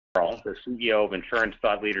the CEO of Insurance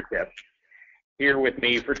Thought Leadership. Here with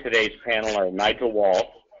me for today's panel are Nigel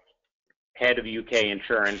Wall, Head of UK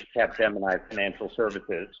Insurance, Capgemini Financial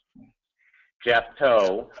Services, Jeff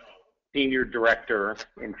Toe, Senior Director,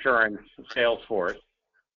 Insurance, Salesforce,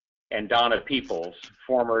 and Donna Peeples,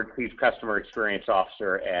 former Chief Customer Experience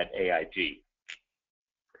Officer at AIG.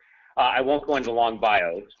 I won't go into long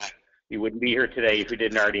bios. You wouldn't be here today if you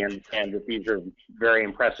didn't already understand that these are very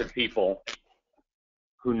impressive people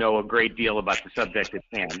who know a great deal about the subject at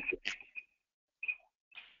hand.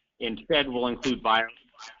 Instead, we'll include bios,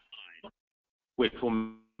 which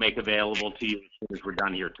we'll make available to you as soon as we're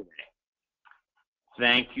done here today.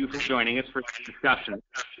 Thank you for joining us for this discussion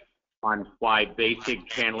on why basic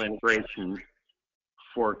channel integration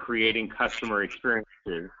for creating customer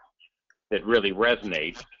experiences that really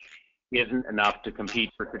resonate isn't enough to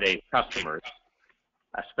compete for today's customers,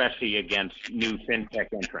 especially against new fintech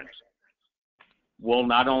entrants. We'll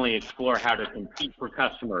not only explore how to compete for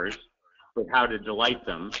customers, but how to delight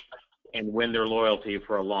them and win their loyalty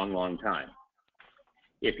for a long, long time.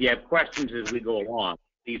 If you have questions as we go along,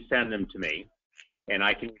 please send them to me, and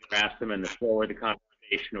I can ask them in the flow of the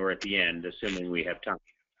conversation or at the end, assuming we have time.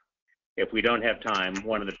 If we don't have time,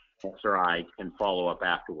 one of the panelists or I can follow up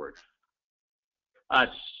afterwards.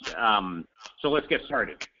 So let's get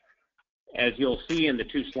started. As you'll see in the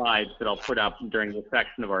two slides that I'll put up during this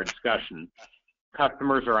section of our discussion,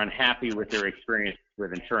 customers are unhappy with their experience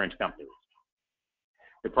with insurance companies.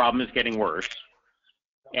 The problem is getting worse,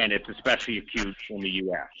 and it's especially acute in the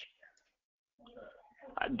US.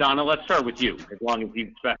 Donna, let's start with you, as long as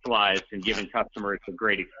you've specialized in giving customers a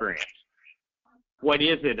great experience. What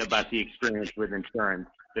is it about the experience with insurance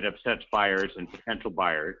that upsets buyers and potential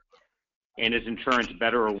buyers? And is insurance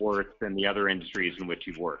better or worse than the other industries in which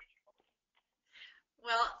you've worked?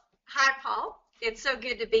 Well, hi, Paul. It's so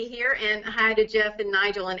good to be here, and hi to Jeff and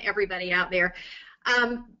Nigel and everybody out there.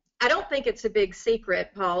 I don't think it's a big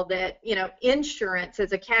secret, Paul, that insurance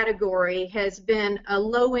as a category has been a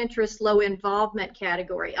low interest, low involvement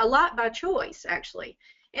category, a lot by choice, actually.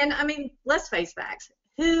 And I mean, let's face facts.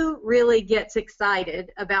 Who really gets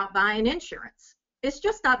excited about buying insurance? It's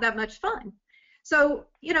just not that much fun. So,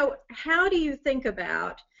 how do you think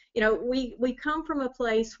about, we come from a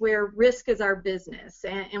place where risk is our business,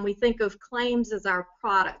 and we think of claims as our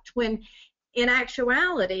product, when in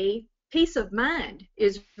actuality, peace of mind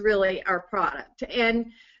is really our product.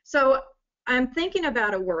 And so I'm thinking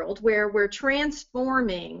about a world where we're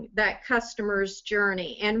transforming that customer's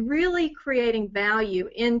journey and really creating value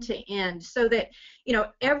end to end so that,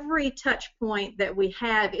 every touch point that we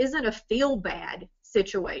have isn't a feel-bad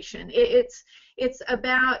situation. It's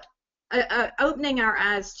about opening our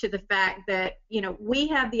eyes to the fact that, we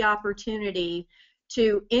have the opportunity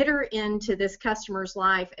to enter into this customer's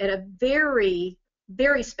life at a very,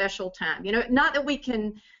 very special time. Not that we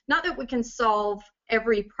can solve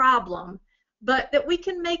every problem, but that we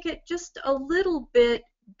can make it just a little bit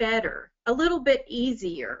better, a little bit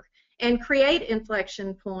easier, and create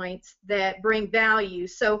inflection points that bring value.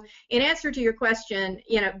 So in answer to your question,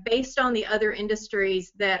 based on the other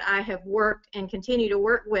industries that I have worked and continue to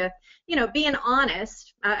work with, being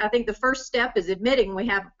honest, I think the first step is admitting we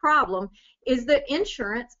have a problem, is that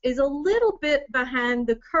insurance is a little bit behind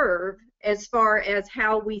the curve as far as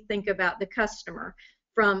how we think about the customer,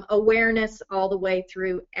 from awareness all the way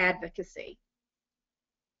through advocacy.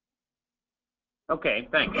 Okay,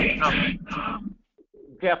 thanks.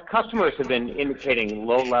 Jeff, customers have been indicating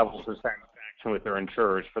low levels of satisfaction with their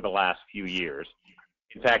insurers for the last few years.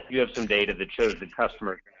 In fact, you have some data that shows that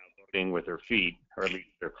customers are now voting with their feet, or at least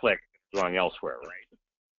their clicks, going elsewhere, right?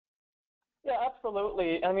 Yeah,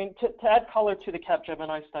 absolutely. I mean, to add color to the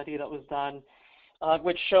Capgemini study that was done,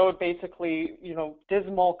 which showed basically,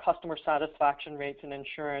 dismal customer satisfaction rates in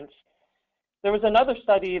insurance. There was another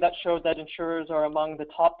study that showed that insurers are among the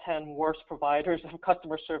top 10 worst providers of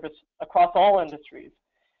customer service across all industries.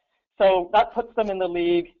 So that puts them in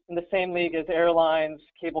the same league as airlines,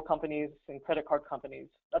 cable companies, and credit card companies.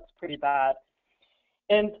 That's pretty bad.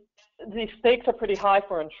 And the stakes are pretty high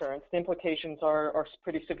for insurance. The implications are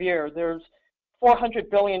pretty severe. There's $400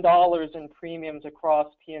 billion in premiums across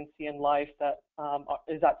P&C and life that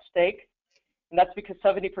is at stake. And that's because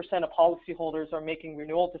 70% of policyholders are making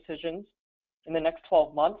renewal decisions in the next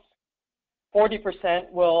 12 months.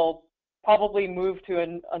 40% will probably move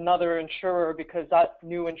to another insurer because that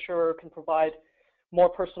new insurer can provide more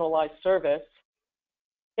personalized service.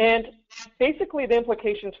 And basically the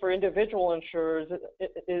implications for individual insurers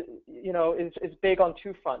is big on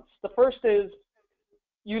two fronts. The first is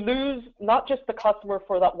you lose not just the customer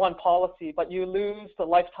for that one policy, but you lose the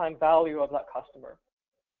lifetime value of that customer.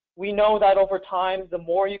 we know that over time, the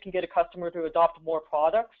more you can get a customer to adopt more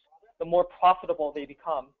products, the more profitable they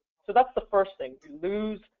become. So that's the first thing. You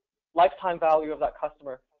lose lifetime value of that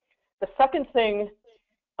customer. The second thing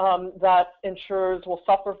that insurers will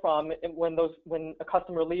suffer from when a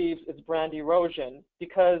customer leaves is brand erosion,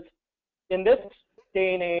 because in this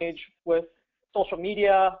day and age with social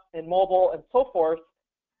media and mobile and so forth,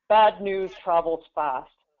 bad news travels fast.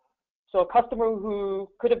 So a customer who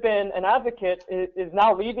could have been an advocate is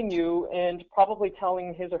now leaving you and probably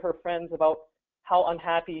telling his or her friends about how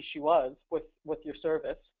unhappy she was with your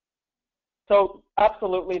service. So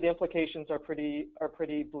absolutely, the implications are pretty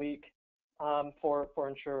bleak for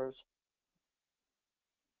insurers.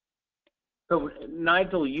 So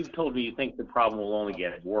Nigel, you've told me you think the problem will only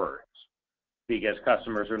get worse because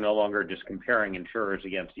customers are no longer just comparing insurers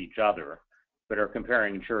against each other, but are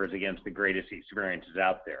comparing insurers against the greatest experiences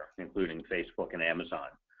out there, including Facebook and Amazon.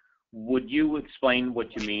 Would you explain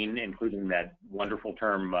what you mean, including that wonderful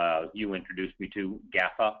term you introduced me to,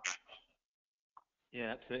 GAFA?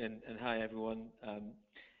 Yeah, absolutely. And hi, everyone.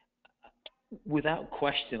 Without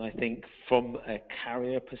question, I think from a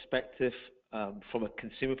carrier perspective, from a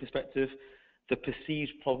consumer perspective, the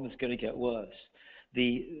perceived problem is going to get worse.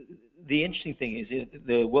 The interesting thing is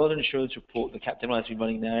the World Insurance Report that Capgemini has been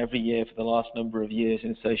running now every year for the last number of years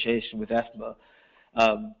in association with EFMA,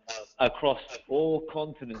 across all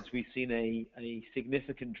continents, we've seen a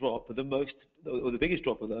significant drop, but the biggest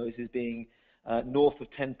drop of those is being north of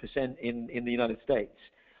 10% in the United States,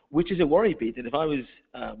 which is a worry bead. And if I was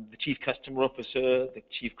the chief customer officer, the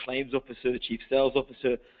chief claims officer, the chief sales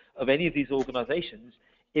officer of any of these organizations,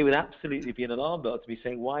 it would absolutely be an alarm bell to be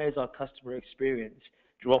saying, why is our customer experience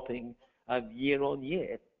dropping year on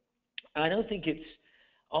year? And I don't think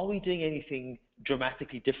are we doing anything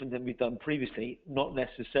dramatically different than we've done previously? Not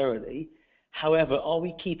necessarily. However, are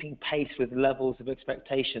we keeping pace with levels of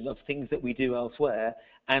expectation of things that we do elsewhere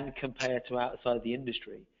and compare to outside the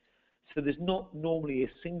industry? So there's not normally a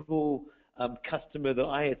single customer that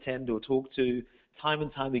I attend or talk to time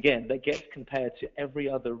and time again that gets compared to every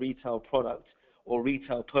other retail product or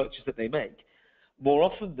retail purchase that they make. More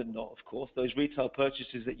often than not, of course, those retail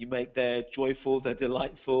purchases that you make, they're joyful, they're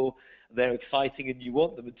delightful, they're exciting, and you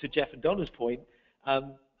want them. And to Jeff and Donna's point,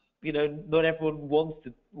 not everyone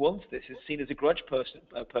wants this. It's seen as a grudge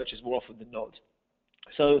purchase more often than not.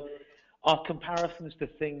 So our comparisons to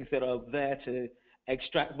things that are there to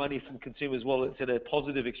extract money from consumers' wallets in a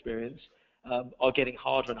positive experience are getting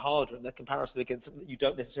harder and harder, and the comparison against something that you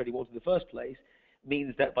don't necessarily want in the first place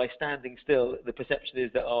means that by standing still, the perception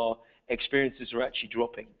is that our experiences are actually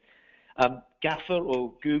dropping. GAFA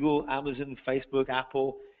or Google, Amazon, Facebook,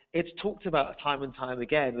 Apple, it's talked about time and time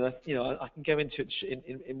again. And I can go into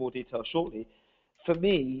it in more detail shortly. For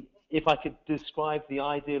me, if I could describe the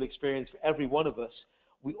ideal experience for every one of us,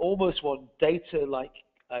 we almost want data like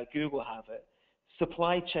Google have it,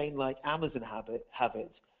 supply chain like Amazon have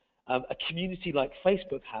it, a community like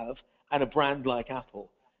Facebook have, and a brand like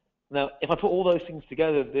Apple. Now, if I put all those things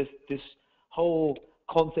together, this whole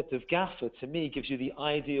concept of GAFA, to me, gives you the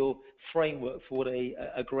ideal framework for what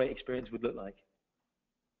a great experience would look like.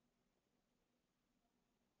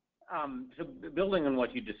 So building on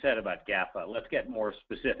what you just said about GAFA, let's get more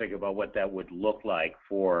specific about what that would look like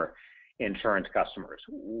for insurance customers.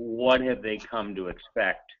 What have they come to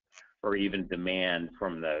expect or even demand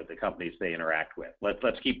from the companies they interact with?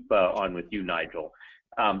 Let's keep on with you, Nigel.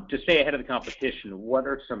 To stay ahead of the competition, what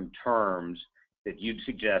are some terms that you'd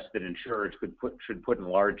suggest that insurers should put in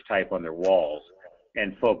large type on their walls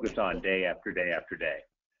and focus on day after day after day?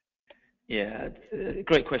 Yeah,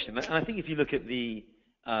 great question. And I think if you look at the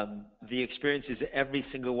experiences that every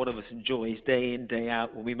single one of us enjoys day in, day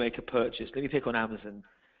out when we make a purchase, let me pick on Amazon,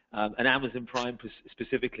 and Amazon Prime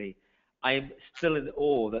specifically. I am still in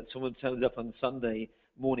awe that someone turns up on Sunday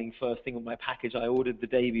morning first thing on my package I ordered the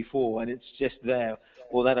day before, and it's just there,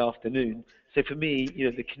 or that afternoon. So for me,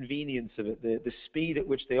 the convenience of it, the speed at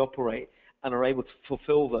which they operate and are able to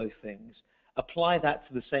fulfill those things, apply that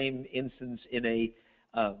to the same instance in a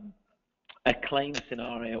claim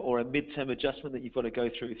scenario or a midterm adjustment that you've got to go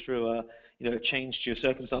through a change to your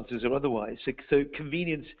circumstances or otherwise. So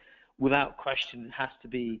convenience, without question, has to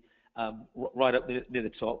be right up near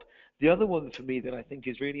the top. The other one for me that I think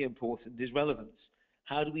is really important is relevance.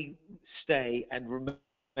 How do we stay and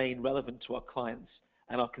remain relevant to our clients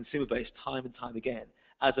and our consumer base time and time again,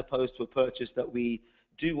 as opposed to a purchase that we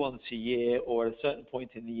do once a year or at a certain point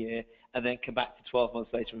in the year and then come back to 12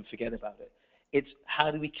 months later and forget about it. It's how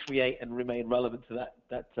do we create and remain relevant to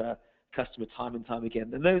that customer time and time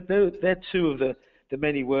again. And they're two of the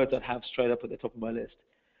many words I'd have straight up at the top of my list.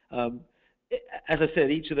 As I said,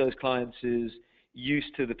 each of those clients is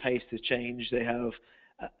used to the pace of change. They have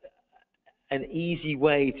an easy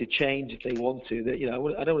way to change if they want to. That,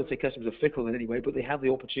 I don't want to say customers are fickle in any way, but they have the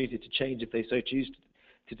opportunity to change if they so choose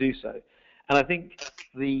to do so. And I think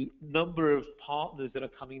the number of partners that are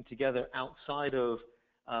coming together outside of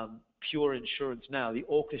pure insurance now, the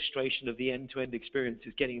orchestration of the end-to-end experience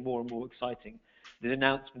is getting more and more exciting. There's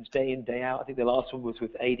announcements day in, day out. I think the last one was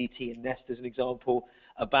with ADT and Nest as an example,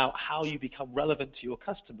 about how you become relevant to your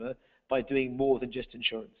customer by doing more than just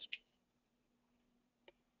insurance.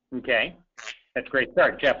 Okay, that's a great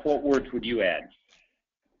start. Jeff, what words would you add?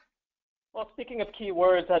 Well, speaking of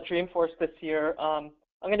keywords at Dreamforce this year, I'm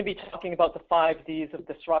going to be talking about the 5 Ds of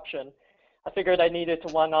disruption. I figured I needed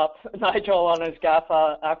to one-up Nigel on his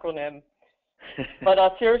GAFA acronym.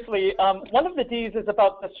 But seriously, one of the Ds is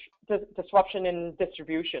about disruption in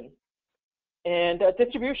distribution. And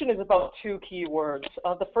distribution is about 2 key words.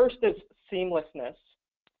 The first is seamlessness.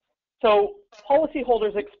 So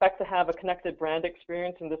policyholders expect to have a connected brand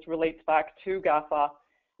experience, and this relates back to GAFA.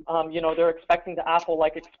 They're expecting the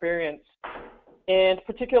Apple-like experience. And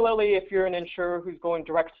particularly if you're an insurer who's going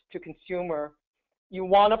direct to consumer, you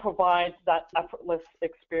want to provide that effortless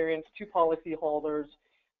experience to policyholders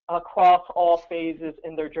across all phases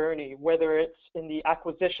in their journey, whether it's in the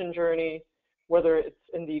acquisition journey, whether it's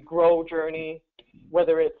in the grow journey,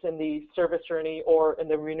 whether it's in the service journey, or in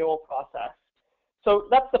the renewal process. So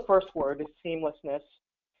that's the first word, is seamlessness.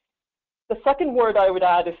 The second word I would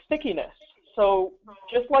add is stickiness. So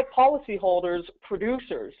just like policyholders,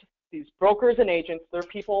 producers, these brokers and agents, they're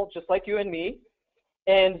people just like you and me,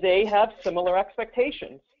 and they have similar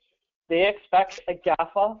expectations. They expect a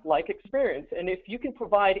GAFA-like experience. And if you can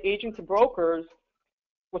provide agents and brokers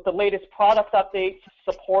with the latest product updates,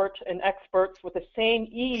 support, and experts with the same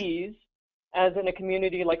ease as in a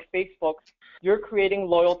community like Facebook, you're creating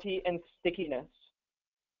loyalty and stickiness.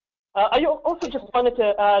 I also just wanted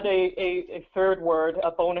to add a third word,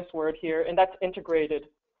 a bonus word here, and that's integrated.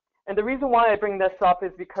 And the reason why I bring this up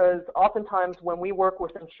is because oftentimes when we work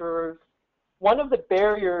with insurers, one of the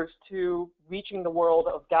barriers to reaching the world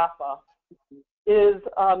of GAFA is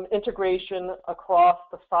integration across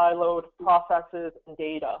the siloed processes and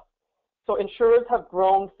data. So insurers have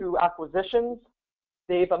grown through acquisitions.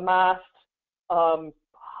 They've amassed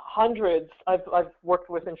hundreds. I've worked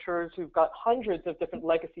with insurers who've got hundreds of different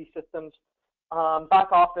legacy systems,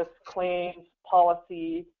 back office, claims,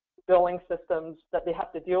 policy, billing systems that they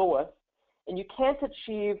have to deal with. And you can't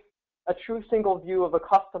achieve a true single view of a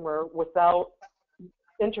customer without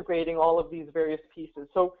integrating all of these various pieces.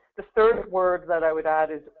 So the third word that I would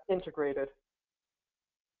add is integrated.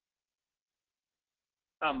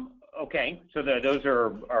 Okay, so those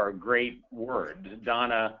are great words.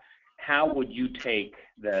 Donna, how would you take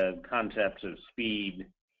the concepts of speed,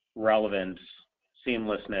 relevance,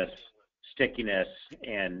 seamlessness, stickiness,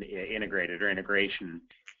 and integrated or integration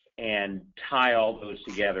and tie all those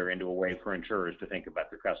together into a way for insurers to think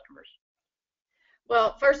about their customers?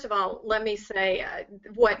 Well, first of all, let me say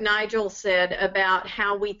what Nigel said about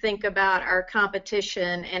how we think about our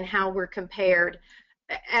competition and how we're compared.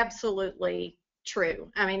 Absolutely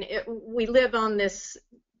true. I mean, we live on this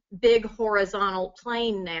big horizontal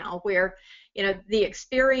plane now where, the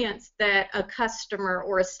experience that a customer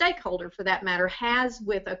or a stakeholder for that matter has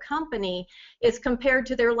with a company is compared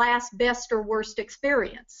to their last best or worst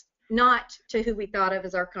experience, not to who we thought of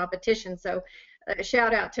as our competition. So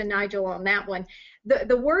shout out to Nigel on that one.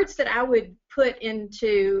 The words that I would put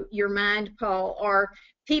into your mind, Paul, are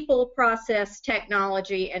people, process,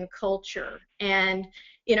 technology, and culture. And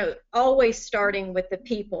always starting with the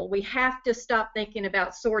people. We have to stop thinking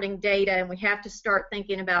about sorting data, and we have to start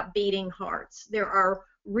thinking about beating hearts. There are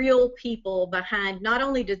real people behind not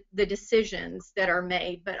only the decisions that are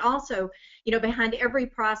made, but also, behind every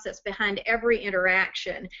process, behind every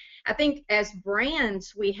interaction. I think as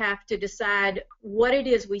brands, we have to decide what it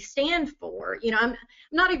is we stand for. I'm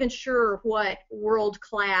not even sure what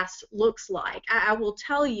world-class looks like. I will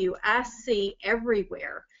tell you, I see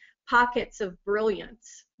everywhere pockets of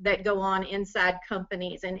brilliance that go on inside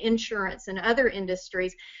companies and insurance and other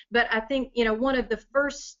industries. But I think, one of the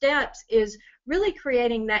first steps is really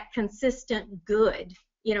creating that consistent good,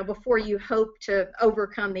 before you hope to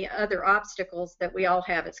overcome the other obstacles that we all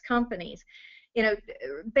have as companies.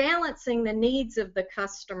 Balancing the needs of the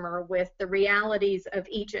customer with the realities of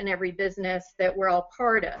each and every business that we're all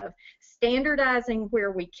part of, standardizing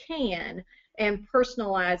where we can, and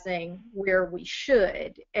personalizing where we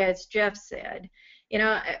should, as Jeff said.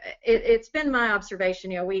 It's been my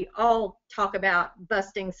observation, we all talk about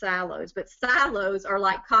busting silos, but silos are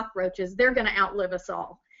like cockroaches. They're going to outlive us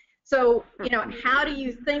all. So, how do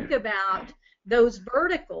you think about those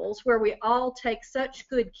verticals where we all take such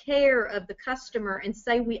good care of the customer and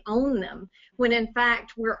say we own them, when in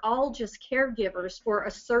fact we're all just caregivers for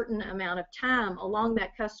a certain amount of time along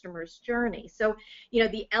that customer's journey. So, you know,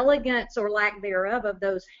 the elegance or lack thereof of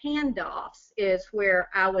those handoffs is where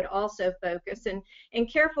I would also focus, and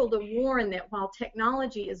careful to warn that while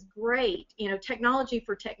technology is great, you know, technology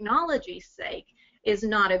for technology's sake is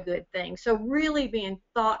not a good thing. So really being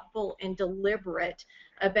thoughtful and deliberate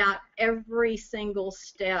about every single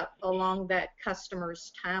step along that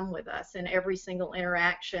customer's time with us, and every single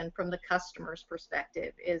interaction from the customer's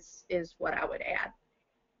perspective is what I would add.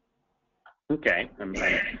 Okay, I'm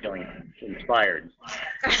feeling inspired.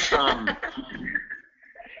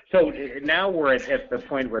 So now we're at the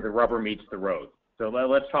point where the rubber meets the road. So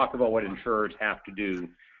let's talk about what insurers have to do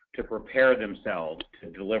to prepare themselves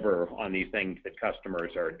to deliver on these things that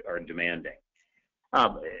customers are demanding.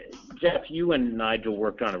 Jeff, you and Nigel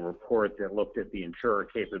worked on a report that looked at the insurer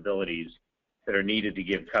capabilities that are needed to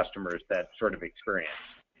give customers that sort of experience.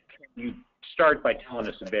 Can you start by telling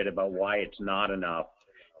us a bit about why it's not enough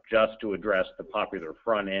just to address the popular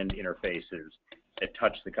front-end interfaces that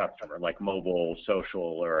touch the customer, like mobile, social,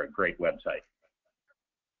 or a great website?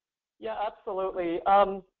 Yeah, absolutely.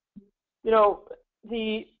 You know,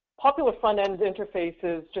 the popular front-end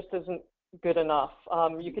interfaces just isn't good enough.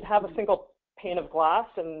 You could have a single pane of glass,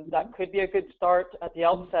 and that could be a good start at the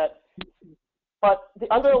outset. But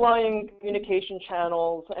the underlying communication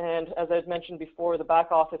channels, and as I've mentioned before, the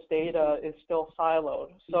back office data is still siloed.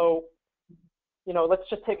 So, you know, let's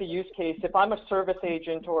just take a use case. If I'm a service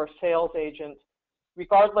agent or a sales agent,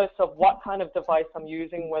 regardless of what kind of device I'm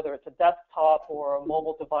using, whether it's a desktop or a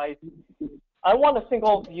mobile device, I want a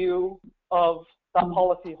single view of that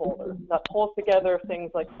policyholder that pulls together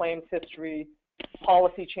things like claims history,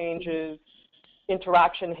 policy changes,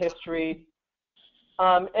 interaction history,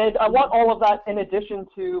 and I want all of that in addition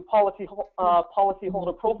to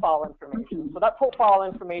policyholder profile information. So that profile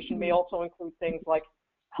information may also include things like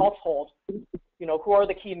household, you know, who are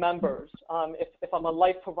the key members. If I'm a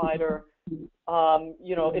life provider,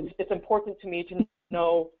 you know, it's important to me to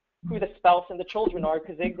know who the spouse and the children are,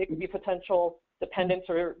 because they could be potential dependents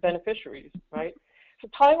or beneficiaries, right? So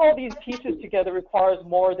tying all these pieces together requires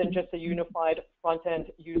more than just a unified front-end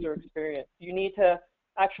user experience. You need to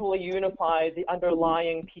actually unify the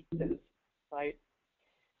underlying pieces, right?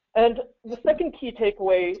 And the second key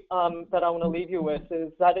takeaway that I want to leave you with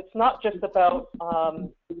is that it's not just about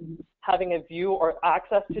having a view or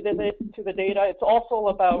access to the data. It's also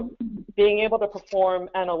about being able to perform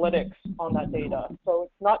analytics on that data. So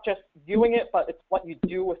it's not just viewing it, but it's what you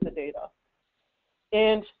do with the data.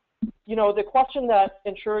 And you know, the question that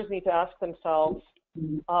insurers need to ask themselves,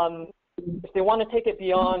 if they want to take it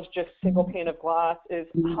beyond just single pane of glass, is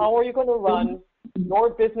how are you going to run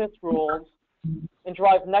your business rules and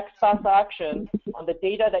drive next best action on the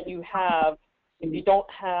data that you have if you don't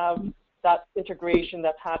have that integration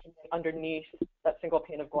that's happening underneath that single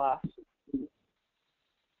pane of glass?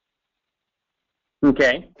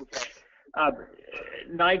 Okay.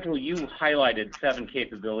 Nigel, you highlighted 7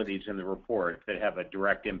 capabilities in the report that have a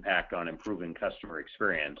direct impact on improving customer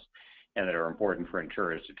experience and that are important for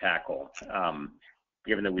insurers to tackle.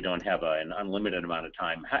 Given that we don't have an unlimited amount of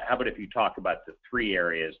time, how about if you talk about the 3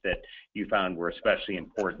 areas that you found were especially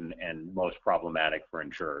important and most problematic for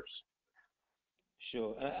insurers?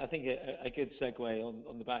 Sure. I think a good segue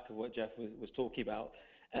on the back of what Jeff was talking about.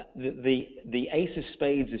 The ace of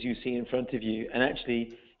spades, as you see in front of you, and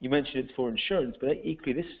actually you mentioned it's for insurance, but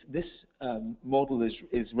equally this model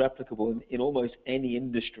is replicable in almost any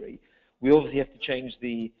industry. We obviously have to change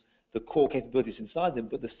the core capabilities inside them,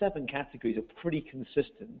 but the 7 categories are pretty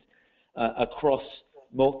consistent across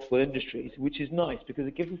multiple industries, which is nice because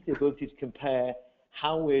it gives us the ability to compare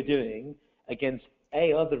how we're doing against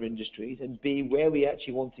A, other industries, and B, where we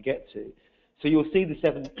actually want to get to. So you'll see the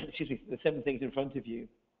 7 things in front of you.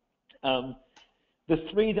 The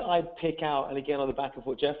 3 that I'd pick out, and again on the back of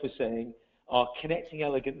what Jeff was saying, are connecting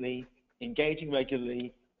elegantly, engaging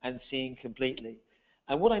regularly, and seeing completely.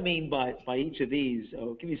 And what I mean by each of these,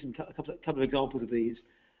 I'll give you a couple of examples of these.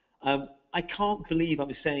 I can't believe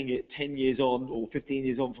I'm saying it 10 years on or 15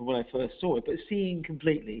 years on from when I first saw it, but seeing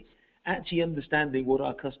completely, actually understanding what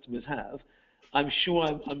our customers have. I'm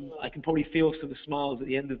sure I can probably feel some smiles at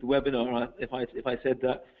the end of the webinar if I said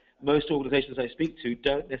that most organizations I speak to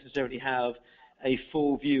don't necessarily have a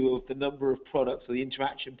full view of the number of products or the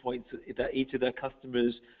interaction points that each of their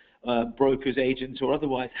customers, brokers, agents, or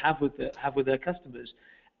otherwise have with their customers.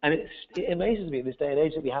 And it amazes me in this day and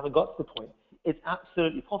age that we haven't got to the point. It's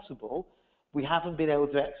absolutely possible. We haven't been able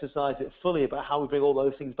to exercise it fully about how we bring all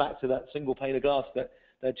those things back to that single pane of glass that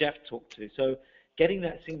that Jeff talked to. So getting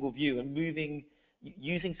that single view and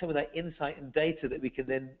using some of that insight and data that we can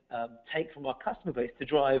then take from our customer base to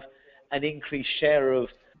drive an increased share of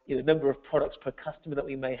number of products per customer that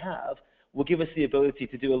we may have will give us the ability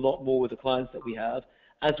to do a lot more with the clients that we have,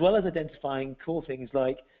 as well as identifying cool things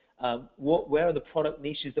like where are the product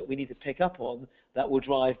niches that we need to pick up on that will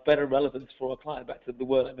drive better relevance for our client, back to the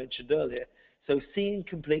word I mentioned earlier. So seeing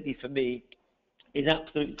completely for me is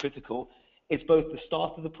absolutely critical. It's both the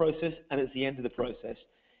start of the process and it's the end of the process.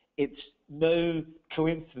 It's no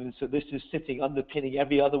coincidence that this is sitting underpinning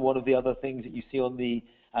every other one of the other things that you see on the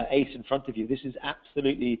ACE in front of you. This is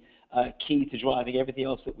absolutely key to driving everything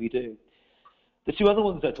else that we do. The two other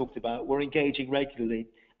ones I talked about were engaging regularly.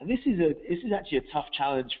 And this is actually a tough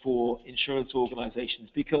challenge for insurance organizations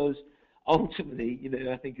because ultimately,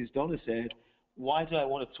 I think as Donna said, why do I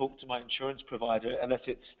want to talk to my insurance provider unless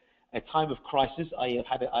it's a time of crisis,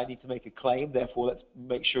 I need to make a claim, therefore let's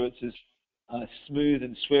make sure it's as smooth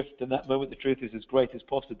and swift, and that moment the truth is as great as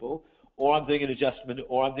possible, or I'm doing an adjustment,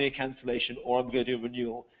 or I'm doing a cancellation, or I'm going to do a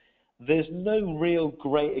renewal. There's no real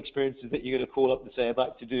great experiences that you're going to call up and say, I'd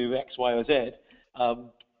like to do X, Y, or Z,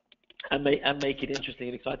 and make it interesting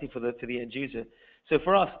and exciting for the end user. So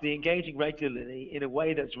for us, the engaging regularly in a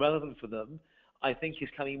way that's relevant for them, I think is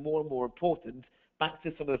becoming more and more important, back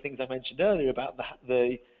to some of the things I mentioned earlier about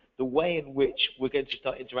the way in which we're going to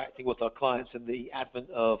start interacting with our clients and the advent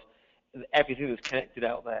of everything that's connected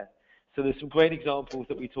out there. So there's some great examples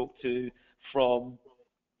that we talked to from,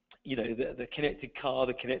 the connected car,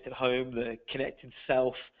 the connected home, the connected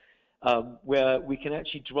self, where we can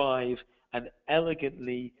actually drive and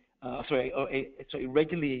regularly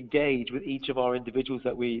engage with each of our individuals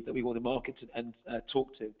that we want to market and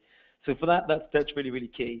talk to. So for that's really,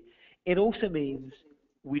 really key. It also means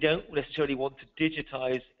we don't necessarily want to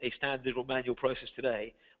digitize a standard or manual process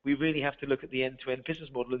today. We really have to look at the end-to-end business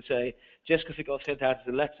model and say, just because it got sent out as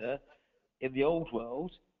a letter in the old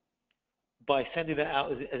world, by sending that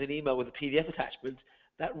out as an email with a PDF attachment,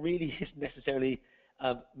 that really isn't necessarily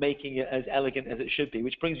making it as elegant as it should be,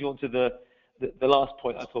 which brings you on to the last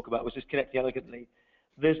point I talk about, which is connecting elegantly.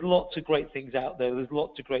 There's lots of great things out there. There's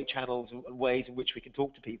lots of great channels and ways in which we can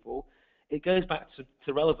talk to people. It goes back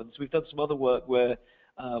to relevance. We've done some other work where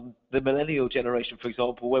the millennial generation, for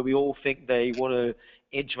example, where we all think they want to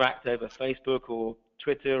interact over Facebook or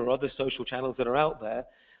Twitter or other social channels that are out there.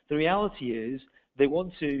 The reality is they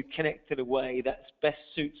want to connect in a way that best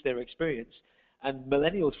suits their experience. And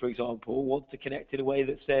millennials, for example, want to connect in a way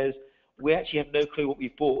that says, we actually have no clue what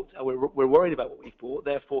we've bought, and we're worried about what we've bought.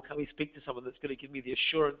 Therefore, can we speak to someone that's going to give me the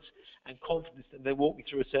assurance and confidence and then walk me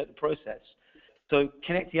through a certain process? So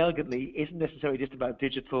connecting elegantly isn't necessarily just about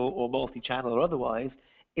digital or multi-channel or otherwise.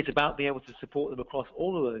 It's about being able to support them across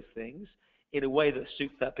all of those things in a way that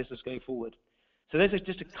suits that business going forward. So there's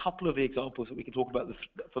just a couple of the examples that we can talk about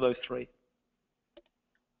for those three.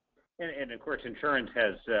 And of course, insurance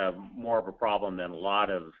has more of a problem than a lot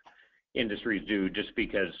of industries do, just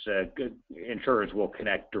because insurers will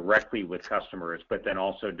connect directly with customers, but then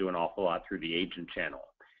also do an awful lot through the agent channel,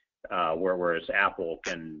 whereas Apple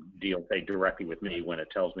can deal, say, directly with me when it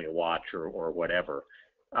tells me to watch or whatever.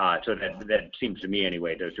 So that seems to me,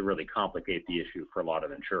 anyway, to really complicate the issue for a lot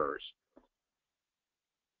of insurers.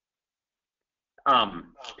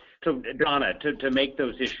 So, Donna, to make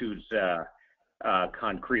those issues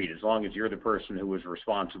concrete, as long as you're the person who was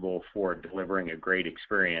responsible for delivering a great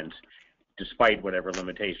experience, despite whatever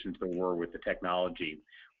limitations there were with the technology,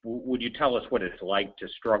 would you tell us what it's like to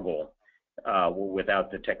struggle without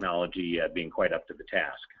the technology being quite up to the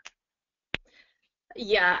task?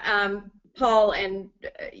 Yeah, Paul, and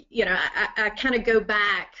I kind of go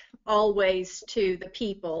back always to the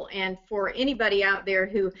people, and for anybody out there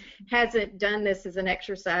who hasn't done this as an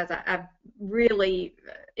exercise, I really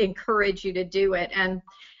encourage you to do it. And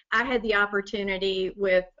I had the opportunity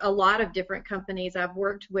with a lot of different companies I've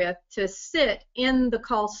worked with to sit in the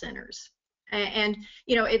call centers. And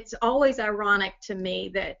it's always ironic to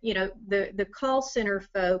me that the call center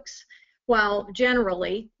folks, while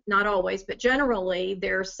generally, not always, but generally,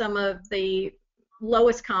 they're some of the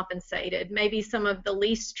lowest compensated, maybe some of the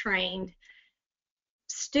least trained,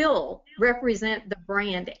 still represent the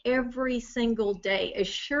brand every single day as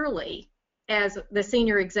surely as the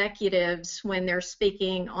senior executives when they're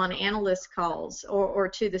speaking on analyst calls or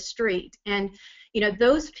to the street. And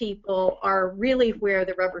those people are really where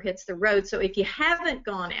the rubber hits the road. So if you haven't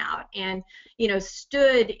gone out and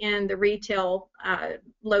stood in the retail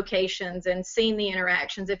locations and seen the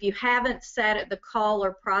interactions, if you haven't sat at the call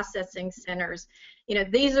or processing centers,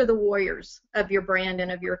 these are the warriors of your brand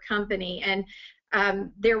and of your company. And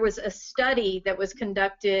there was a study that was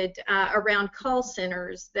conducted around call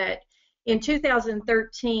centers that in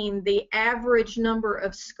 2013, the average number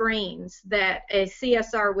of screens that a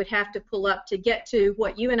CSR would have to pull up to get to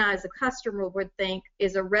what you and I as a customer would think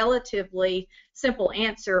is a relatively simple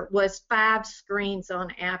answer was 5 screens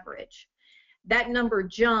on average. That number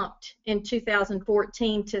jumped in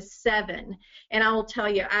 2014 to 7, and I will tell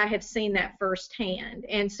you, I have seen that firsthand.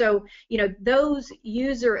 And so, you know, those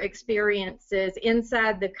user experiences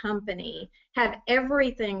inside the company have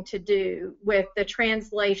everything to do with the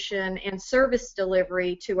translation and service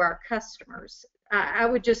delivery to our customers. I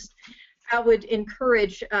would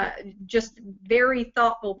encourage just very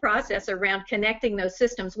thoughtful process around connecting those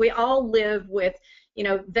systems. We all live with, you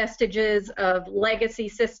know, vestiges of legacy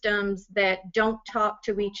systems that don't talk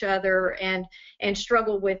to each other and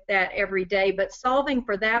struggle with that every day. But solving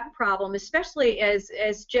for that problem, especially as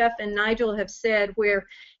Jeff and Nigel have said, where,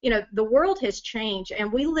 you know, the world has changed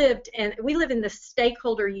and we live in the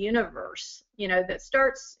stakeholder universe, you know, that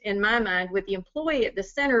starts in my mind with the employee at the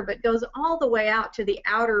center, but goes all the way out to the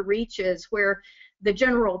outer reaches where the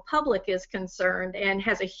general public is concerned and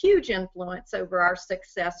has a huge influence over our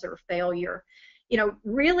success or failure. You know,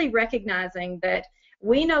 really recognizing that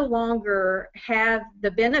we no longer have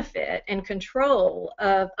the benefit and control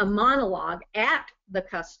of a monologue at the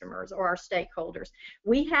customers or our stakeholders.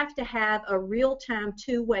 We have to have a real-time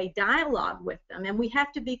two-way dialogue with them, and we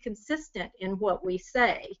have to be consistent in what we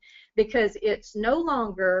say, because it's no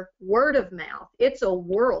longer word of mouth, it's a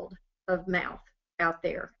world of mouth out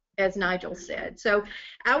there, as Nigel said. So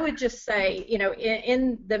I would just say, you know,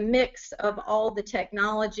 in the mix of all the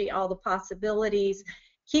technology, all the possibilities,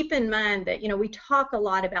 keep in mind that, you know, we talk a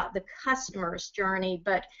lot about the customer's journey,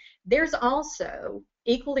 but there's also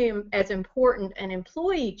equally as important an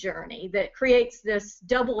employee journey that creates this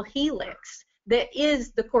double helix that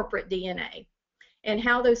is the corporate DNA. And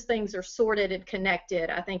how those things are sorted and connected,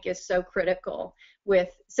 I think, is so critical, with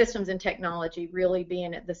systems and technology really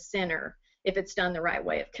being at the center if it's done the right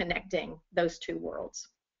way of connecting those two worlds.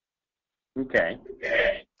 Okay.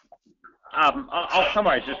 I'll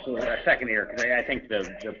summarize just for a second here, because I think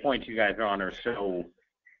the points you guys are on are so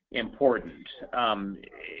important.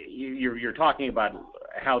 You're talking about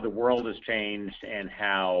how the world has changed and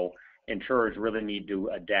how insurers really need to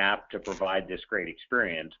adapt to provide this great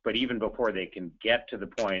experience. But even before they can get to the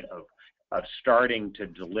point of starting to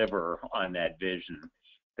deliver on that vision,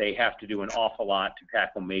 they have to do an awful lot to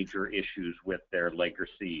tackle major issues with their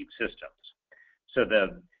legacy systems. So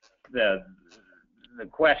the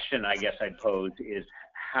question I guess I'd pose is,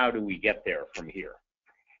 how do we get there from here?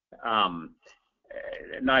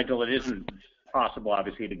 Nigel, it isn't possible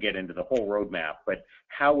obviously to get into the whole roadmap, but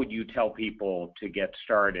how would you tell people to get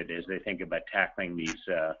started as they think about tackling these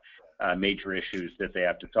major issues that they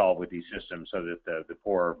have to solve with these systems, so that the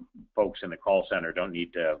poor folks in the call center don't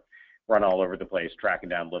need to run all over the place tracking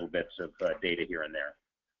down little bits of data here and there?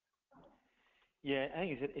 Yeah, I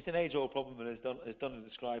think it's an age-old problem, and as Donna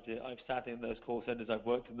described it, I've sat in those call centers, I've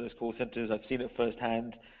worked in those call centers, I've seen it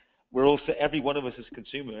firsthand. We're also, every one of us as a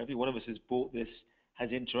consumer, every one of us has bought this, has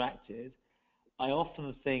interacted. I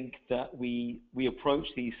often think that we approach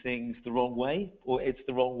these things the wrong way, or it's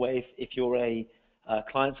the wrong way if you're a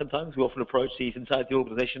client sometimes. We often approach these inside the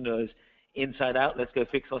organization as inside out, let's go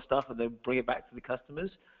fix our stuff and then bring it back to the customers.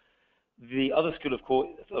 The other school of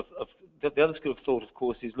thought, of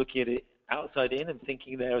course, is looking at it outside in and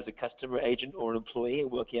thinking there as a customer, agent, or an employee, and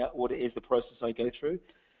working out what it is, the process I go through.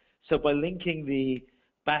 So by linking the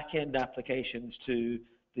back-end applications to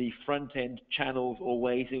the front-end channels or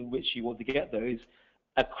ways in which you want to get those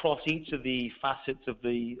across each of the facets of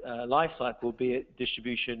the life cycle, be it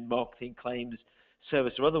distribution, marketing, claims,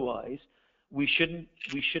 service, or otherwise, we should,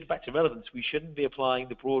 back to relevance, we shouldn't be applying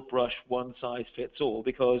the broad brush one-size-fits-all,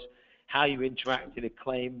 because how you interact in a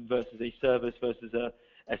claim versus a service versus a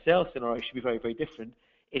sales scenario should be very, very different.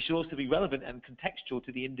 It should also be relevant and contextual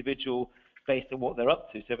to the individual based on what they're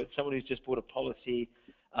up to. So if it's someone who's just bought a policy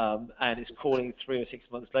and is calling 3 or 6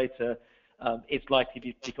 months later, it's likely to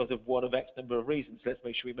be because of one of X number of reasons. Let's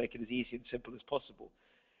make sure we make it as easy and simple as possible.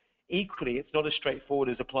 Equally, it's not as straightforward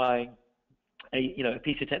as applying a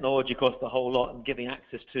piece of technology across the whole lot and giving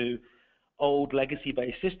access to old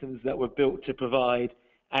legacy-based systems that were built to provide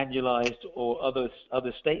annualized or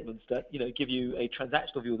other statements that give you a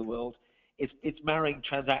transactional view of the world. It's marrying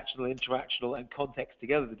transactional, interactional, and context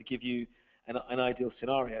together to give you an ideal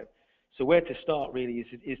scenario. So where to start really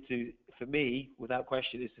is to, for me, without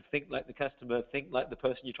question, is to think like the customer, think like the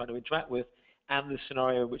person you're trying to interact with, and the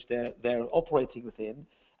scenario in which they're operating within,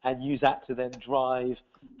 and use that to then drive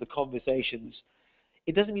the conversations.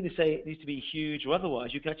 it doesn't mean to say it needs to be huge or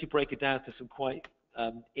otherwise. You can actually break it down to some quite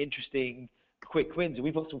interesting quick wins. And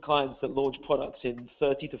we've got some clients that launch products in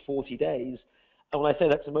 30 to 40 days. And when I say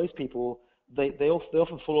that to most people, they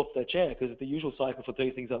often fall off their chair, because the usual cycle for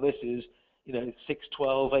doing things like this is, 6,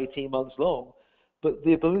 12, 18 months long. But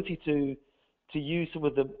the ability to use some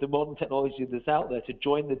of the modern technology that's out there to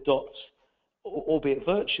join the dots, albeit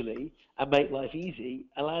virtually, and make life easy,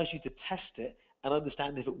 allows you to test it and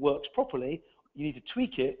understand if it works properly. You need to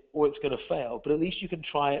tweak it or it's going to fail, but at least you can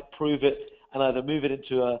try it, prove it, and either move it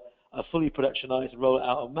into a fully productionized and roll it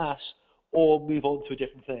out en masse, or move on to a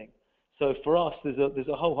different thing. So for us, there's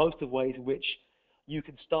a whole host of ways in which you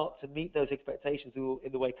can start to meet those expectations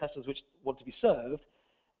in the way customers which want to be served,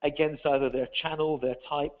 against either their channel, their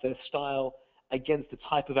type, their style, against the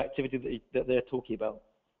type of activity that they're talking about.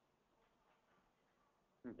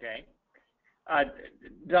 Okay.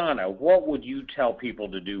 Donna, what would you tell people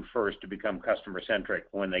to do first to become customer-centric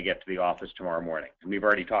when they get to the office tomorrow morning? We've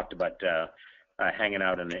already talked about hanging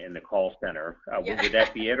out in the call center. Yeah. Would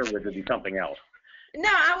that be it, or would there be something else? No,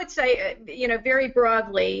 I would say, very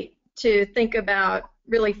broadly, to think about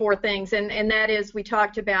really 4 things, and that is, we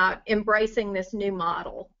talked about embracing this new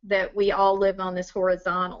model that we all live on, this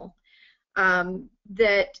horizontal,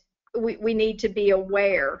 that we need to be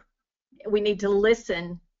aware, we need to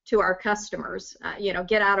listen to our customers,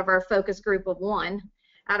 get out of our focus group of 1,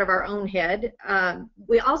 out of our own head.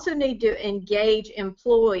 We also need to engage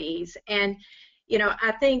employees, and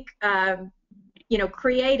I think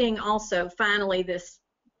creating also finally this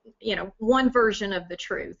one version of the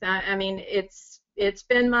truth. I mean, it's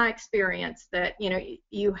been my experience that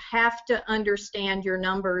you have to understand your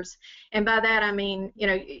numbers, and by that I mean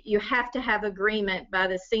you have to have agreement by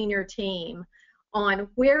the senior team on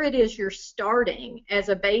where it is you're starting as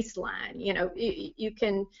a baseline. You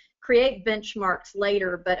can create benchmarks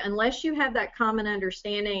later, but unless you have that common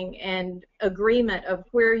understanding and agreement of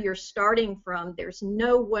where you're starting from, there's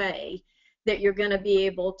no way that you're going to be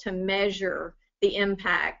able to measure the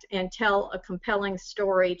impact and tell a compelling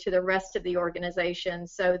story to the rest of the organization,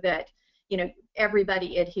 so that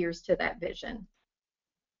everybody adheres to that vision.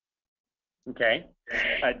 Okay.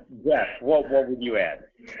 Jeff, what would you add?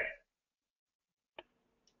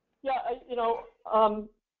 Yeah,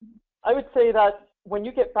 I would say that when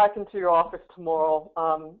you get back into your office tomorrow,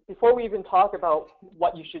 before we even talk about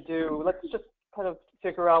what you should do, let's just kind of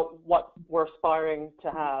figure out what we're aspiring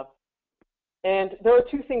to have. And there are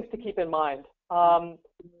 2 things to keep in mind.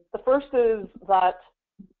 The first is that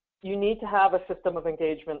you need to have a system of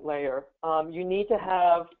engagement layer. You need to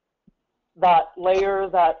have that layer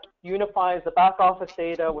that unifies the back office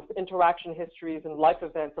data with interaction histories and life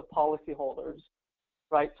events of policyholders,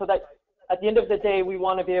 right? So that at the end of the day, we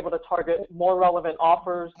want to be able to target more relevant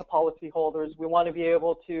offers to policyholders. We want to be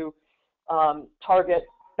able to target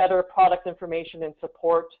better product information and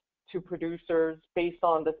support to producers based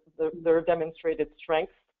on their demonstrated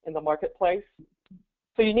strengths in the marketplace.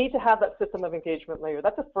 So you need to have that system of engagement layer.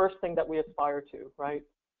 That's the first thing that we aspire to, right?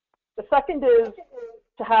 The second is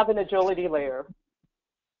to have an agility layer.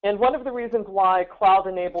 And one of the reasons why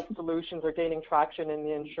cloud-enabled solutions are gaining traction in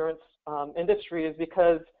the insurance industry is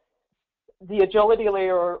because the agility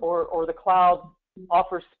layer or the cloud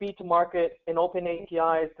offers speed to market and open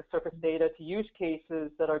APIs to surface data to use cases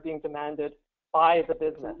that are being demanded by the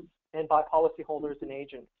business and by policyholders and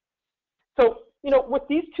agents. So, with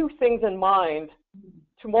these 2 things in mind,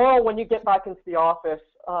 tomorrow when you get back into the office,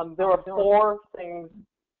 there are 4 things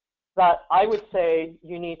that I would say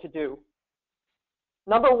you need to do.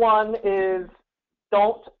 Number 1 is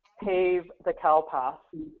don't pave the cow path.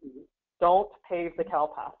 Don't pave the cow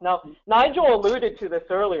path. Now, Nigel alluded to this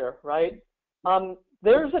earlier, right?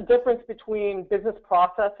 There's a difference between business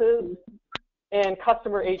processes and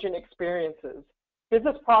customer agent experiences.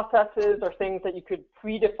 Business processes are things that you could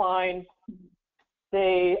predefine.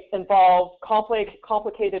 They involve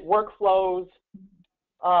complicated workflows,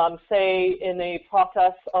 say in a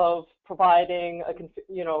process of providing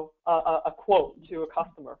a quote to a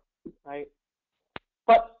customer, right?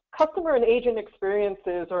 But customer and agent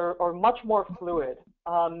experiences are much more fluid.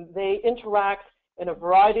 They interact in a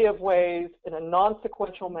variety of ways in a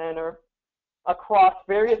non-sequential manner across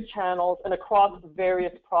various channels and across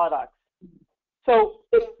various products. So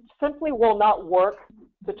it simply will not work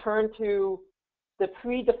to turn to the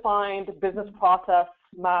predefined business process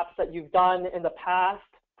maps that you've done in the past,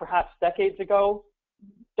 perhaps decades ago.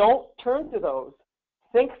 Don't turn to those.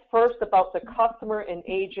 Think first about the customer and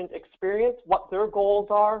agent experience, what their goals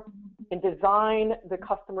are, and design the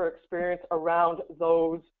customer experience around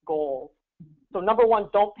those goals. So number 1,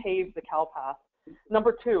 don't pave the cow path.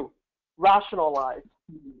 Number 2, rationalize.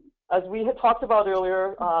 as we had talked about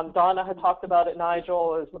earlier, Donna had talked about it,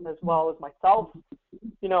 Nigel, as well as myself,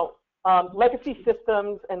 you know, legacy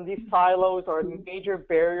systems and these silos are a major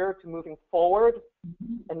barrier to moving forward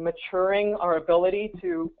and maturing our ability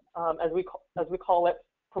to, as we call it,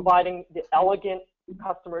 providing the elegant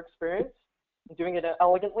customer experience and doing it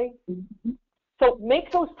elegantly. So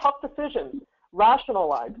make those tough decisions,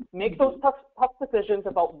 rationalize, make those tough decisions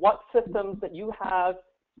about what systems that you have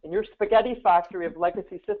in your spaghetti factory of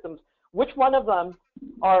legacy systems, which one of them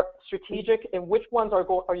are strategic and which ones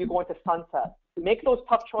are you going to sunset. Make those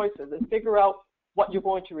tough choices and figure out what you're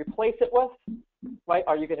going to replace it with, right?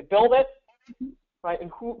 Are you going to build it, right? And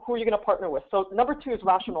who are you going to partner with? So number 2 is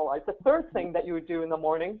rationalize. The third thing that you would do in the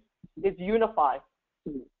morning is unify.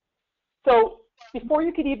 So before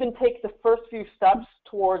you could even take the first few steps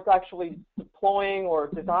towards actually deploying or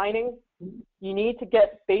designing, you need to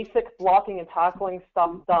get basic blocking and tackling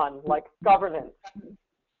stuff done, like governance,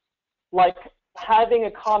 like having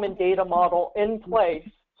a common data model in place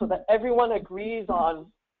so that everyone agrees on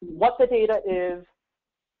what the data is,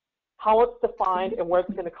 how it's defined, and where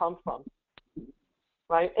it's going to come from,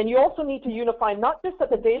 right? And you also need to unify not just at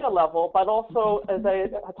the data level, but also, as I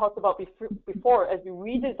talked about before, as you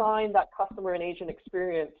redesign that customer and agent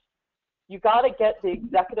experience, you got to get the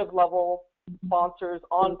executive level sponsors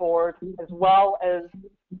on board, as well as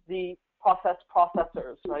the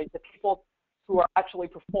processors, right? The people who are actually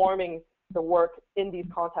performing the work in these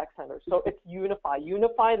contact centers. So it's unify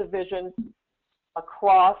the vision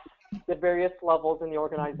across the various levels in the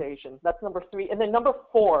organization. That's number 3. And then number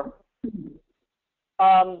 4,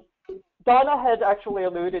 Donna had actually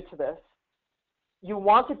alluded to this. You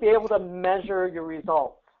want to be able to measure your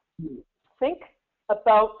results. Think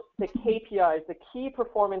about the KPIs, the key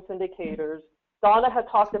performance indicators. Donna had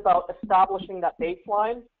talked about establishing that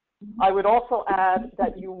baseline. I would also add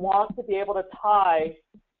that you want to be able to tie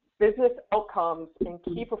business outcomes and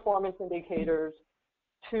key performance indicators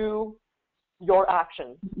to your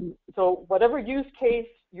actions. So whatever use case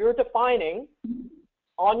you're defining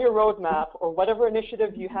on your roadmap or whatever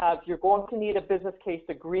initiative you have, you're going to need a business case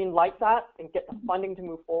to green light that and get the funding to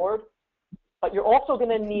move forward. But you're also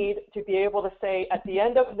going to need to be able to say at the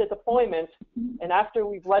end of the deployment and after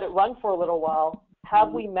we've let it run for a little while,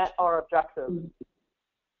 have we met our objectives?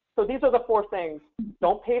 So these are the 4 things.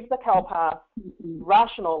 Don't pave the cow path,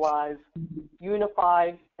 rationalize,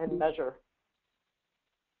 unify, and measure.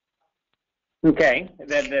 Okay,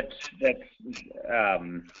 that's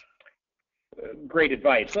great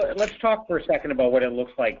advice. Let's talk for a second about what it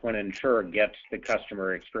looks like when an insurer gets the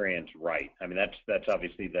customer experience right. I mean, that's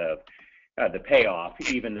obviously the payoff,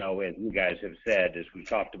 even though, as you guys have said, as we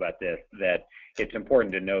talked about this, that it's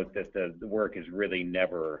important to note that the work is really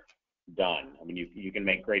never done. I mean, you can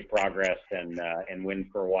make great progress and win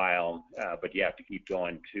for a while, but you have to keep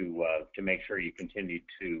going to make sure you continue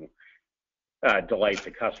to delight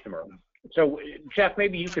the customer. So, Jeff,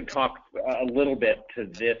 maybe you could talk a little bit to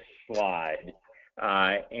this slide,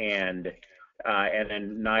 and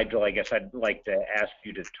then Nigel, I guess I'd like to ask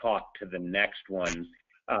you to talk to the next one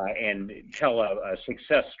and tell a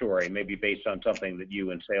success story, maybe based on something that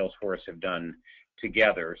you and Salesforce have done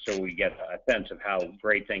together, so we get a sense of how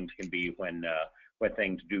great things can be when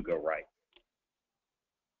things do go right.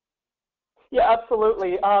 Yeah,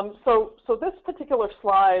 absolutely. So this particular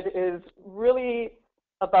slide is really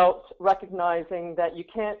about recognizing that you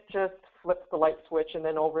can't just flip the light switch and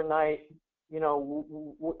then overnight, you know,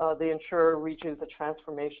 the insurer reaches a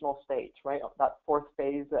transformational state, right? That 4th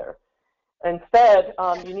phase there. Instead,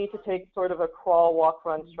 you need to take sort of a crawl, walk,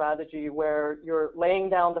 run strategy where you're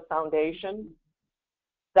laying down the foundation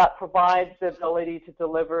that provides the ability to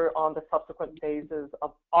deliver on the subsequent phases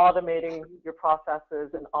of automating your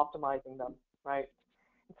processes and optimizing them, right?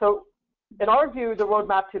 So in our view, the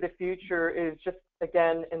roadmap to the future is just,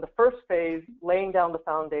 again, in the 1st phase, laying down the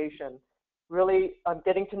foundation, really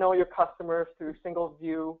getting to know your customer through single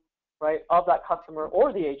view, right, of that customer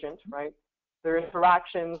or the agent, right, their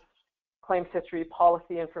interactions, claims history,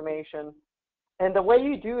 policy information. And the way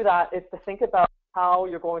you do that is to think about how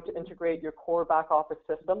you're going to integrate your core back office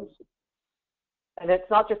systems. And it's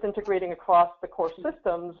not just integrating across the core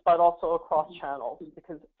systems, but also across channels,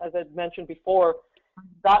 because as I mentioned before,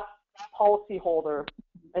 that policyholder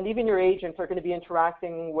and even your agents are going to be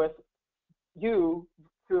interacting with you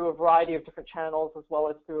through a variety of different channels as well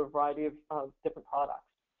as through a variety of different products.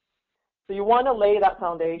 So you want to lay that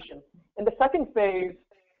foundation. In the 2nd phase,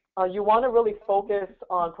 you want to really focus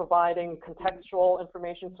on providing contextual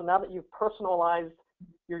information. So now that you've personalized,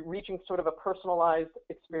 you're reaching sort of a personalized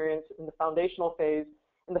experience in the foundational phase.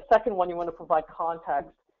 In the 2nd one, you want to provide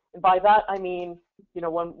context. And by that, I mean,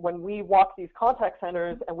 when we walk these contact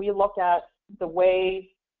centers and we look at the way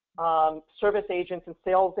service agents and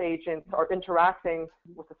sales agents are interacting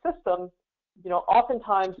with the system,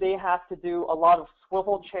 oftentimes they have to do a lot of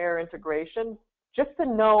swivel chair integration just to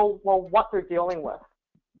know, well, what they're dealing with.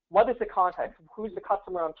 What is the context? Who's the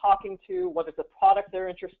customer I'm talking to? What is the product they're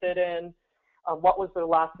interested in? What was their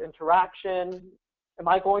last interaction? Am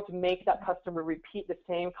I going to make that customer repeat the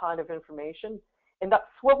same kind of information? And that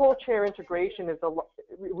swivel chair integration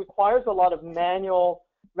requires a lot of manual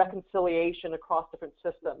reconciliation across different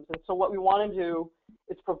systems. And so what we want to do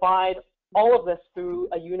is provide all of this through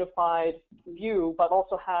a unified view, but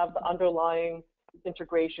also have the underlying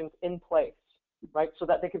integrations in place, right? So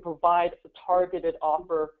that they can provide a targeted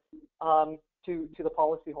offer to the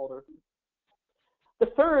policyholder. The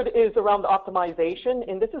third is around optimization,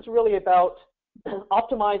 and this is really about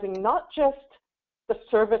optimizing not just the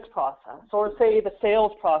service process or say the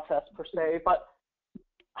sales process per se, but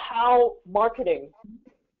how marketing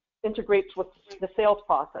integrates with the sales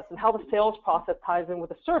process and how the sales process ties in with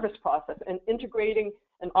the service process, and integrating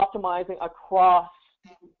and optimizing across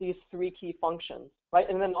these three key functions, right?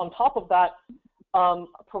 And then on top of that,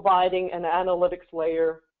 providing an analytics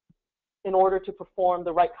layer in order to perform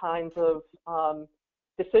the right kinds of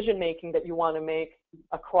decision-making that you want to make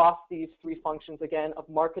across these three functions, again, of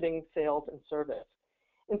marketing, sales, and service.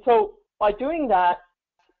 And so by doing that,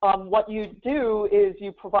 what you do is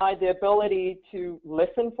you provide the ability to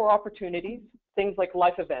listen for opportunities, things like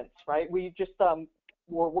life events, right? We just,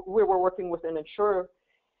 we were working with an insurer,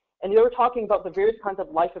 and they were talking about the various kinds of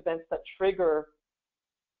life events that trigger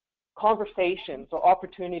conversations or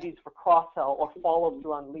opportunities for cross-sell or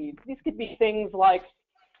follow-through on leads. These could be things like,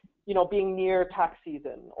 being near tax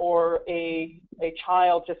season, or a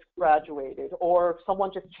child just graduated, or someone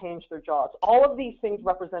just changed their jobs. All of these things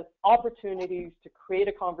represent opportunities to create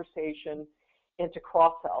a conversation and to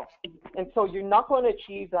cross-sell. And so you're not going to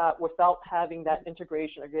achieve that without having that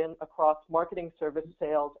integration, again, across marketing, service,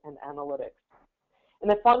 sales, and analytics. And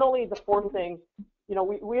then finally, the fourth thing,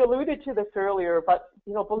 we alluded to this earlier, but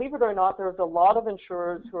believe it or not, there's a lot of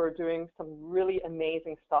insurers who are doing some really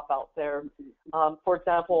amazing stuff out there. For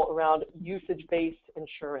example, around usage-based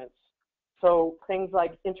insurance. So things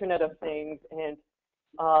like Internet of Things, and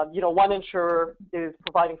one insurer is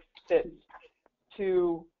providing fits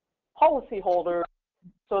to policyholders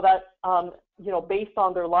so that based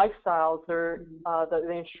on their lifestyles, the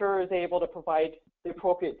insurer is able to provide the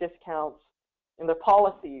appropriate discounts in their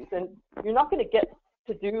policies. And you're not going to get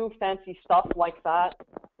to do fancy stuff like that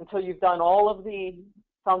until you've done all of the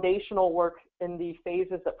foundational work in the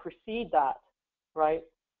phases that precede that, right?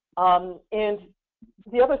 And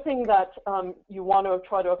the other thing that you want to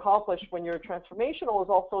try to accomplish when you're transformational is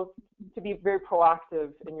also to be very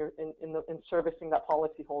proactive in servicing that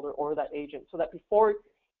policyholder or that agent, so that before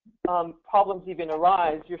problems even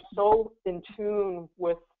arise, you're so in tune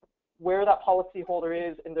with where that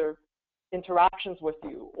policyholder is in their interactions with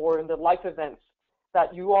you or in the life events,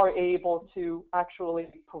 that you are able to actually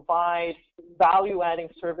provide value-adding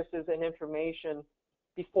services and information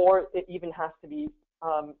before it even has to be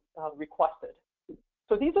requested.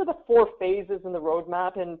 So these are the four phases in the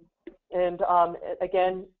roadmap, and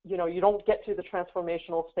again, you don't get to the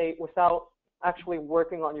transformational state without actually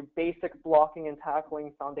working on your basic blocking and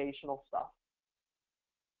tackling foundational stuff.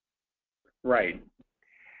 Right.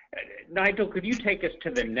 Nigel, could you take us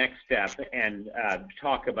to the next step and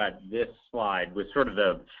talk about this slide with sort of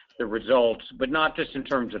the results, but not just in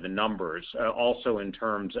terms of the numbers, also in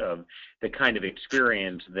terms of the kind of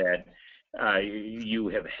experience that you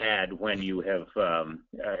have had when you have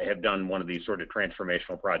done one of these sort of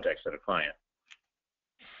transformational projects at a client?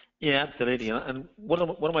 Yeah, absolutely. And one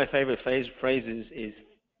of my favorite phrases is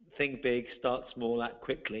think big, start small, act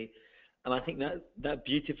quickly. And I think that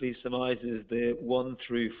beautifully summarizes the 1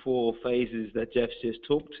 through 4 phases that Jeff's just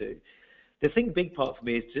talked to. The think big part for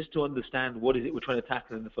me is just to understand what is it we're trying to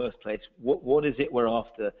tackle in the first place. What is it we're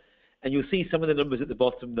after? And you'll see some of the numbers at the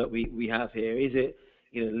bottom that we have here. Is it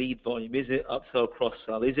lead volume? Is it upsell,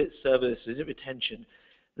 cross-sell? Is it service? Is it retention?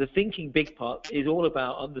 The thinking big part is all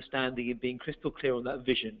about understanding and being crystal clear on that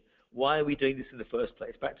vision. Why are we doing this in the first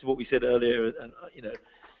place? Back to what we said earlier,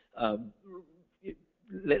 and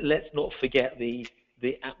let's not forget the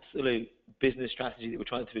absolute business strategy that we're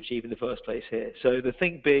trying to achieve in the first place here. So the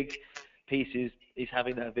think big piece is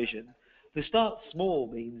having that vision. The start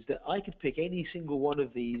small means that I could pick any single one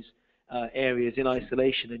of these areas in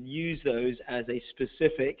isolation and use those as a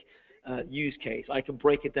specific use case. I can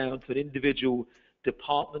break it down to an individual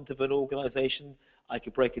department of an organization. I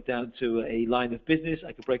could break it down to a line of business.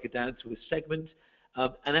 I could break it down to a segment.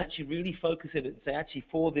 and actually really focus in and say, actually,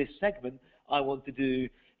 for this segment, I want to do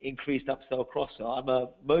increased upsell, cross-sell. I'm a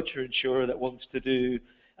motor insurer that wants to do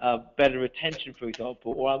better retention, for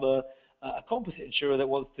example, or I'm a composite insurer that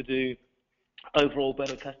wants to do overall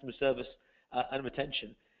better customer service and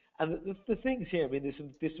retention. And the things here, I mean,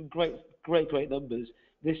 there's some great numbers.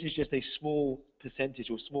 This is just a small percentage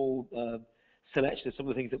or small selection of some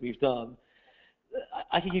of the things that we've done.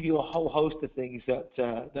 I can give you a whole host of things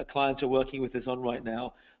that clients are working with us on right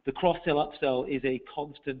now. The cross-sell, upsell is a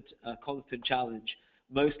constant challenge.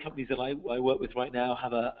 Most companies that I work with right now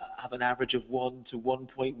have an average of 1 to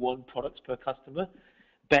 1.1 products per customer.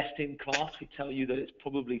 Best in class would tell you that it's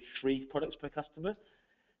probably 3 products per customer.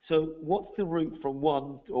 So what's the route from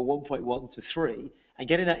 1 or 1.1 to 3? And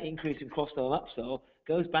getting that increase in cross-sell and upsell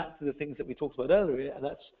goes back to the things that we talked about earlier, and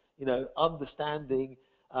that's understanding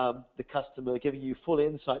the customer, giving you full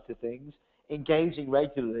insight to things, engaging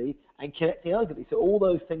regularly, and connecting elegantly. So all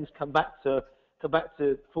those things come back to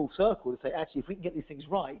full circle to say, actually, if we can get these things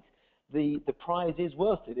right, the prize is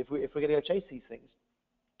worth it if we're going to go chase these things.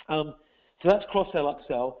 So that's cross-sell,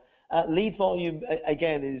 upsell. Lead volume,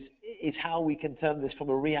 again, is how we can turn this from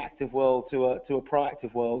a reactive world to a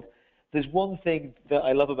proactive world. There's one thing that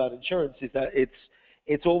I love about insurance is that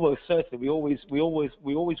it's almost certain. We always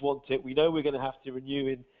want it. We know we're going to have to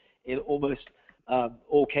renew in almost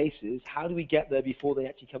all cases. How do we get there before they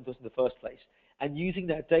actually come to us in the first place? And using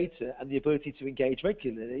that data and the ability to engage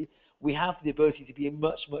regularly, we have the ability to be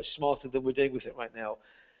much smarter than we're doing with it right now.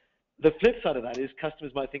 The flip side of that is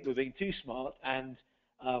customers might think we're being too smart and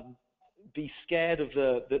be scared of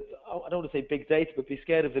I don't want to say big data, but be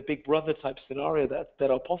scared of the big brother type scenario that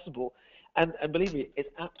are possible. And believe me, it's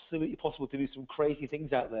absolutely possible to do some crazy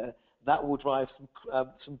things out there that will drive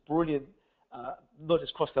some brilliant, not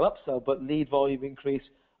just cross-sell, upsell, but lead volume increase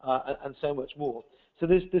and so much more. So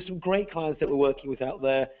there's some great clients that we're working with out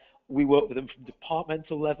there. We work with them from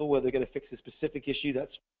departmental level where they're going to fix a specific issue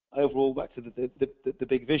that's overall back to the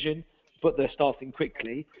big vision, but they're starting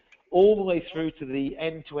quickly, all the way through to the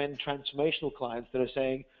end-to-end transformational clients that are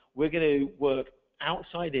saying, we're going to work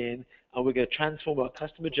outside in, and we're going to transform our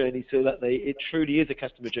customer journey so that it truly is a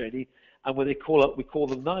customer journey. And when they call up, we call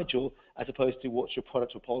them Nigel, as opposed to what's your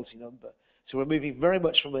product or policy number. So we're moving very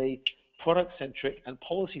much from a product-centric and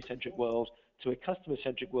policy-centric world to a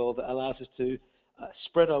customer-centric world that allows us to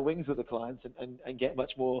spread our wings with the clients and get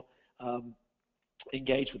much more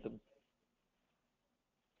engaged with them.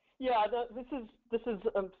 Yeah, this is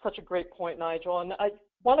such a great point, Nigel, and I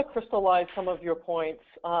want to crystallize some of your points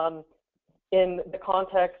in the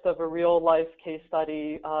context of a real-life case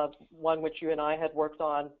study, one which you and I had worked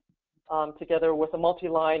on together with a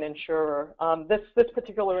multi-line insurer. This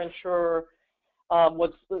particular insurer,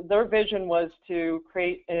 their vision was to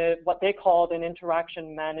create what they called an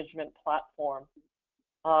interaction management platform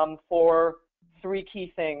for 3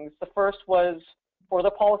 key things. The first was for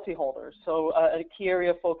the policyholders. So a key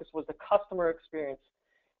area of focus was the customer experience.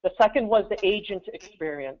 The second was the agent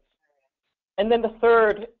experience. And then the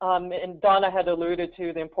third, and Donna had alluded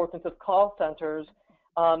to the importance of call centers,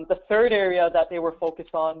 the third area that they were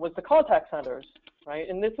focused on was the contact centers, right?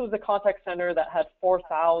 And this was a contact center that had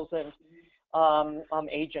 4,000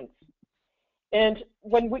 agents. And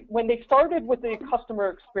when they started with the customer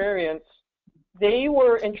experience, they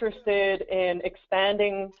were interested in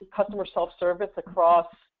expanding customer self-service across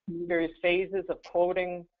various phases of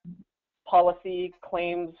quoting, policy,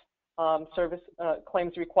 claims,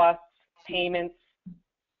 claims requests, payments,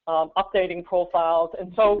 updating profiles.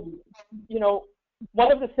 And so,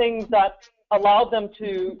 one of the things that allowed them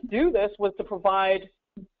to do this was to provide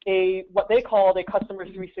what they called a customer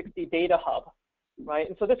 360 data hub, right?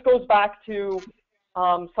 And so this goes back to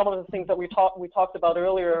some of the things that we talked about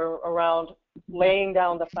earlier around laying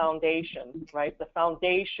down the foundation, right? The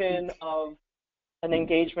foundation of an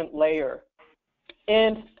engagement layer.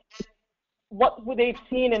 And what they've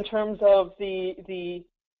seen in terms of the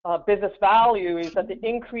business value is that the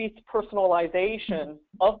increased personalization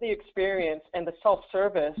of the experience and the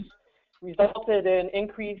self-service resulted in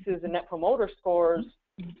increases in Net Promoter Scores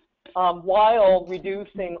while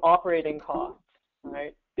reducing operating costs,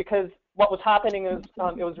 right? Because what was happening is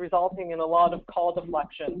it was resulting in a lot of call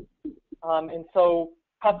deflection. And so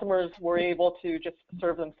customers were able to just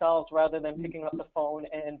serve themselves rather than picking up the phone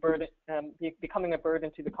and becoming a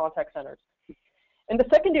burden to the contact centers. And the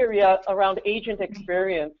second area around agent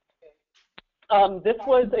experience, this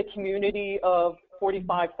was a community of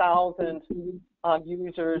 45,000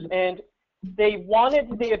 users, and they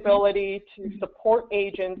wanted the ability to support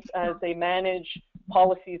agents as they manage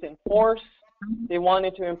policies in force. They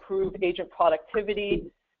wanted to improve agent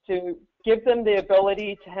productivity, to give them the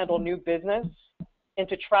ability to handle new business, and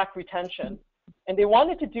to track retention. And they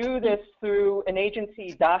wanted to do this through an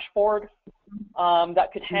agency dashboard that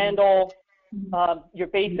could handle your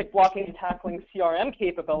basic blocking and tackling CRM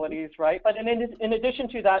capabilities, right? But in addition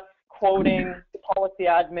to that, quoting, policy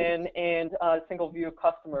admin, and single view of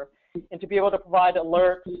customer, and to be able to provide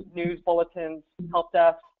alerts, news bulletins, help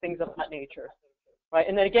desk, things of that nature, right?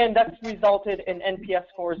 And then again, that's resulted in NPS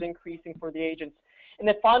scores increasing for the agents. And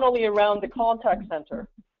then finally, around the contact center,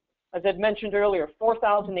 as I'd mentioned earlier,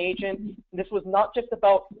 4,000 agents. This was not just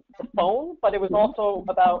about the phone, but it was also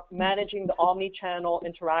about managing the omni-channel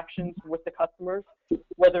interactions with the customers,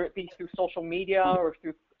 whether it be through social media or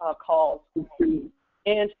through calls.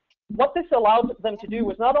 And what this allowed them to do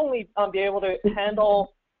was not only be able to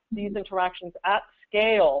handle these interactions at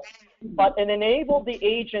scale, but it enabled the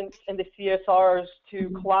agents and the CSRs to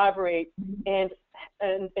collaborate and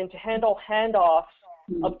to handle handoffs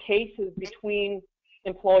of cases between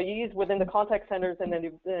employees within the contact centers and then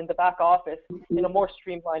in the back office in a more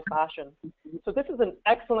streamlined fashion. So this is an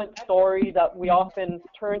excellent story that we often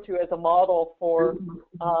turn to as a model for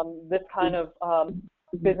this kind of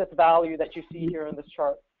business value that you see here in this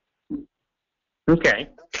chart. Okay.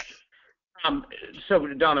 So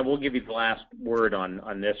Donna, we'll give you the last word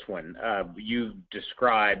on this one. You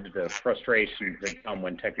described the frustrations that come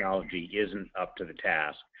when technology isn't up to the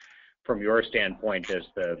task. From your standpoint as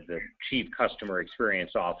the Chief Customer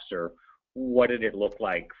Experience Officer, what did it look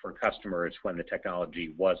like for customers when the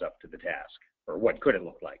technology was up to the task? Or what could it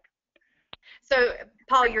look like? So,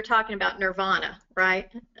 Paul, you're talking about nirvana,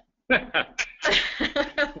 right?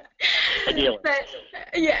 Ideally. But,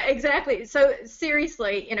 yeah, exactly. So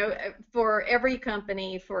seriously, you know, for every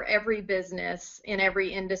company, for every business, in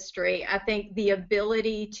every industry, I think the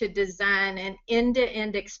ability to design an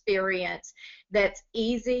end-to-end experience that's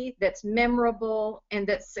easy, that's memorable, and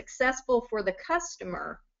that's successful for the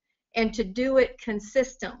customer, and to do it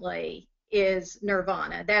consistently is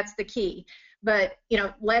nirvana. That's the key. But, you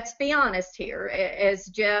know, let's be honest here, as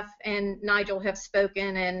Jeff and Nigel have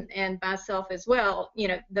spoken and myself as well, you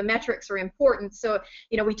know, the metrics are important. So,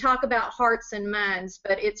 you know, we talk about hearts and minds,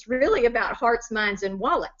 but it's really about hearts, minds, and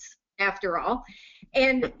wallets, after all.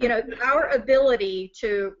 And, you know, our ability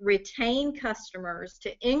to retain customers,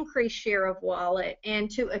 to increase share of wallet, and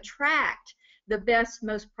to attract the best,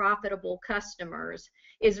 most profitable customers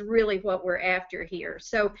is really what we're after here.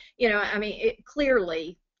 So, you know, I mean,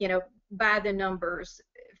 clearly, you know, by the numbers,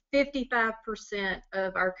 55%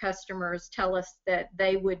 of our customers tell us that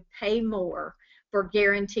they would pay more for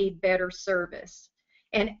guaranteed better service.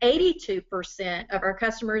 And 82% of our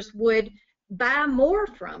customers would buy more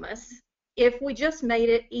from us if we just made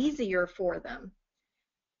it easier for them.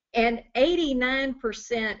 And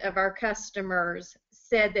 89% of our customers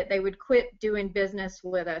said that they would quit doing business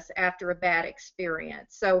with us after a bad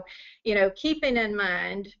experience. So, you know, keeping in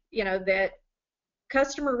mind, you know, that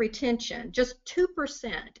customer retention, just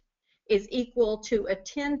 2%, is equal to a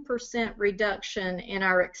 10% reduction in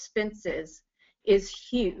our expenses is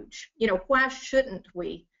huge. You know, why shouldn't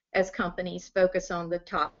we, as companies, focus on the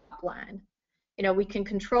top line? You know, we can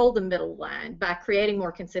control the middle line by creating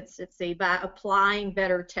more consistency, by applying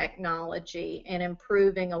better technology and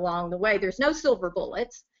improving along the way. There's no silver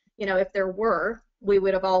bullets. You know, if there were, we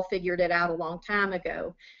would have all figured it out a long time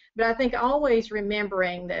ago. But I think always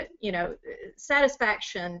remembering that, you know,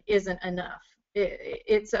 satisfaction isn't enough.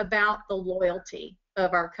 It's about the loyalty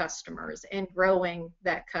of our customers and growing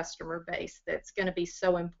that customer base that's going to be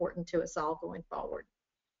so important to us all going forward.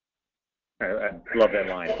 I love that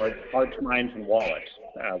line. Hearts, minds, and wallets.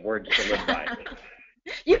 Words to live by.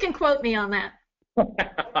 You can quote me on that. All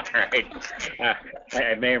right.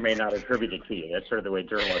 I may or may not attribute it to you. That's sort of the way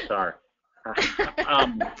journalists are.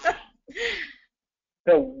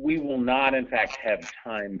 So we will not, in fact, have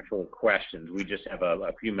time for questions. We just have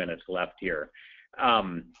a few minutes left here.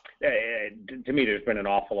 To me, there's been an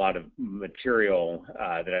awful lot of material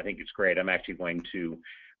that I think is great. I'm actually going to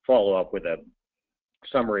follow up with a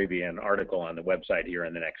summary via an article on the website here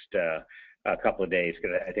in the next couple of days,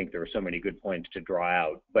 because I think there are so many good points to draw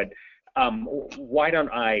out. But why don't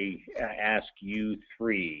I ask you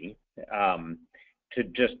three to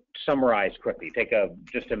just summarize quickly, take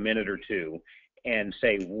just a minute or two, and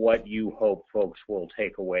say what you hope folks will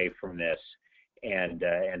take away from this and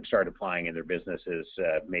start applying in their businesses,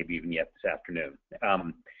 maybe even yet this afternoon.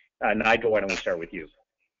 Nigel, why don't we start with you?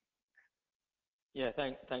 Yeah,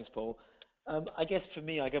 thanks, Paul. I guess for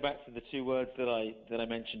me, I go back to the two words that I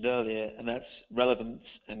mentioned earlier, and that's relevance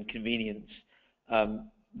and convenience.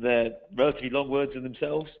 They're relatively long words in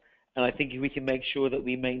themselves, and I think if we can make sure that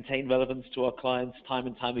we maintain relevance to our clients time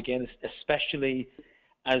and time again, especially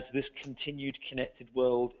as this continued connected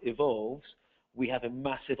world evolves, we have a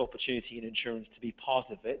massive opportunity in insurance to be part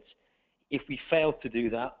of it. If we fail to do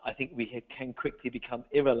that, I think we can quickly become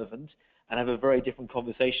irrelevant and have a very different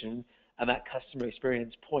conversation, and that customer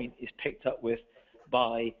experience point is picked up with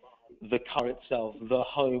by the car itself, the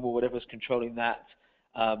home, or whatever's controlling that,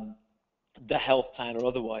 the health plan or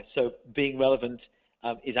otherwise. So being relevant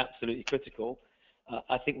is absolutely critical.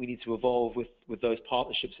 I think we need to evolve with those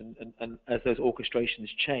partnerships, and as those orchestrations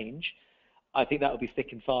change, I think that will be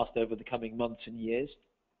thick and fast over the coming months and years.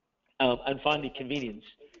 And finally, convenience.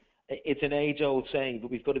 It's an age-old saying, but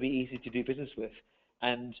we've got to be easy to do business with.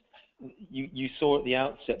 And you saw at the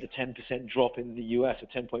outset the 10% drop in the US, a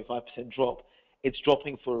 10.5% drop. It's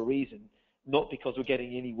dropping for a reason, not because we're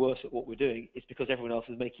getting any worse at what we're doing. It's because everyone else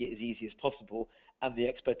is making it as easy as possible, and the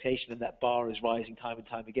expectation of that bar is rising time and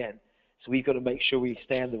time again. So we've got to make sure we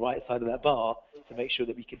stay on the right side of that bar to make sure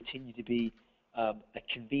that we continue to be a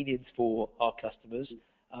convenience for our customers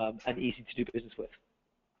and easy to do business with.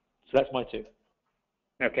 So that's my two.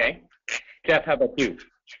 Okay. Jeff, how about you?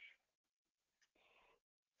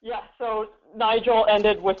 Yeah, so Nigel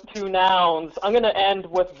ended with 2 nouns. I'm going to end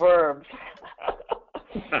with verbs.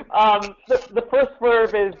 The first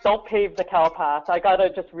verb is don't pave the cow path. I got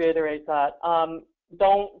to just reiterate that.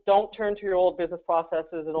 Don't turn to your old business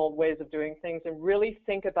processes and old ways of doing things, and really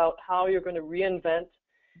think about how you're going to reinvent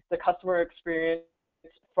the customer experience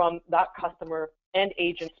from that customer and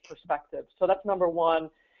agent's perspective. So that's number one.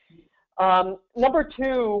 Number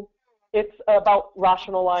two, it's about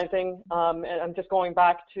rationalizing, and I'm just going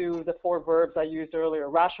back to the 4 verbs I used earlier.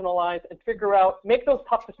 Rationalize and figure out, make those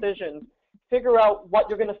tough decisions. Figure out what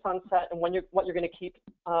you're going to sunset and what you're going to keep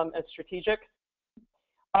as strategic.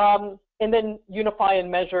 And then unify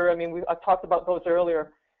and measure. I mean, I've talked about those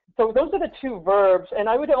earlier. So those are the 2 verbs. And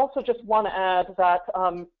I would also just want to add that,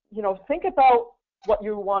 you know, think about what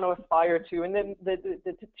you want to aspire to. And then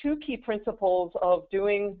the 2 key principles of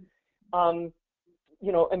doing,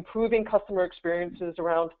 you know, improving customer experiences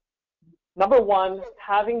around, number 1,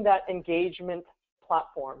 having that engagement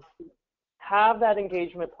platform. Have that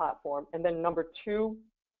engagement platform. And then number 2,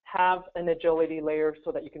 have an agility layer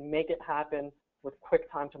so that you can make it happen with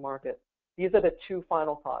quick time to market. These are the 2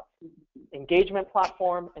 final thoughts: engagement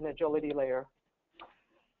platform and agility layer.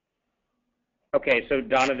 Okay, so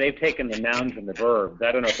Donna, they've taken the nouns and the verbs.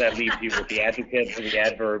 I don't know if that leaves you with the adjectives or the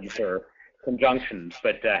adverbs or conjunctions,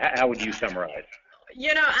 but how would you summarize?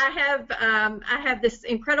 You know, I have this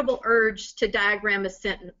incredible urge to diagram a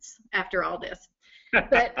sentence after all this.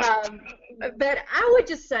 But I would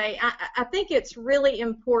just say I think it's really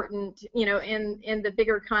important, you know, in the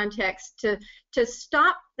bigger context to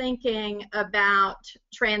stop thinking about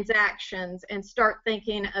transactions and start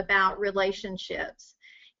thinking about relationships,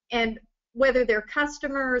 and whether they're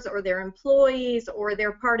customers or they're employees or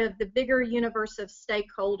they're part of the bigger universe of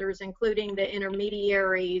stakeholders, including the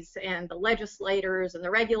intermediaries and the legislators and the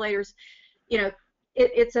regulators, you know,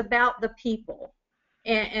 it's about the people.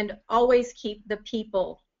 And always keep the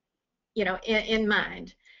people, you know, in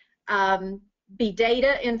mind. Be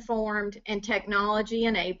data informed and technology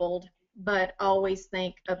enabled, but always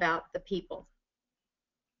think about the people.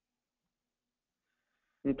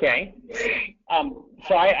 Okay.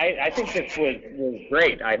 So I think this was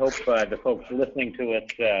great. I hope the folks listening to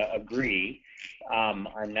it agree. I'm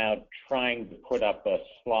now trying to put up a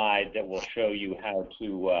slide that will show you how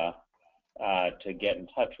to get in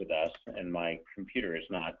touch with us, and my computer is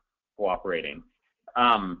not cooperating.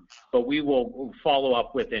 But we will follow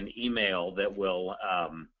up with an email that will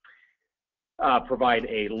provide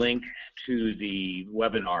a link to the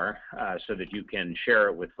webinar so that you can share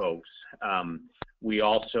it with folks. We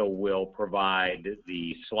also will provide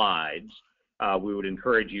the slides. We would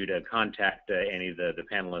encourage you to contact any of the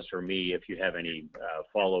panelists or me if you have any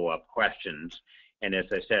follow-up questions. And as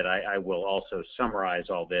I said, I will also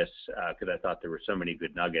summarize all this because I thought there were so many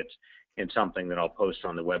good nuggets in something that I'll post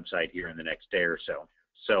on the website here in the next day or so.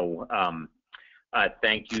 So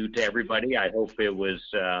thank you to everybody. I hope it was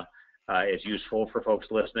as useful for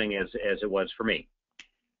folks listening as it was for me.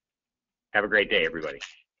 Have a great day, everybody.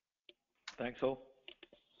 Thanks all.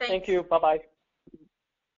 Thank you. Bye-bye.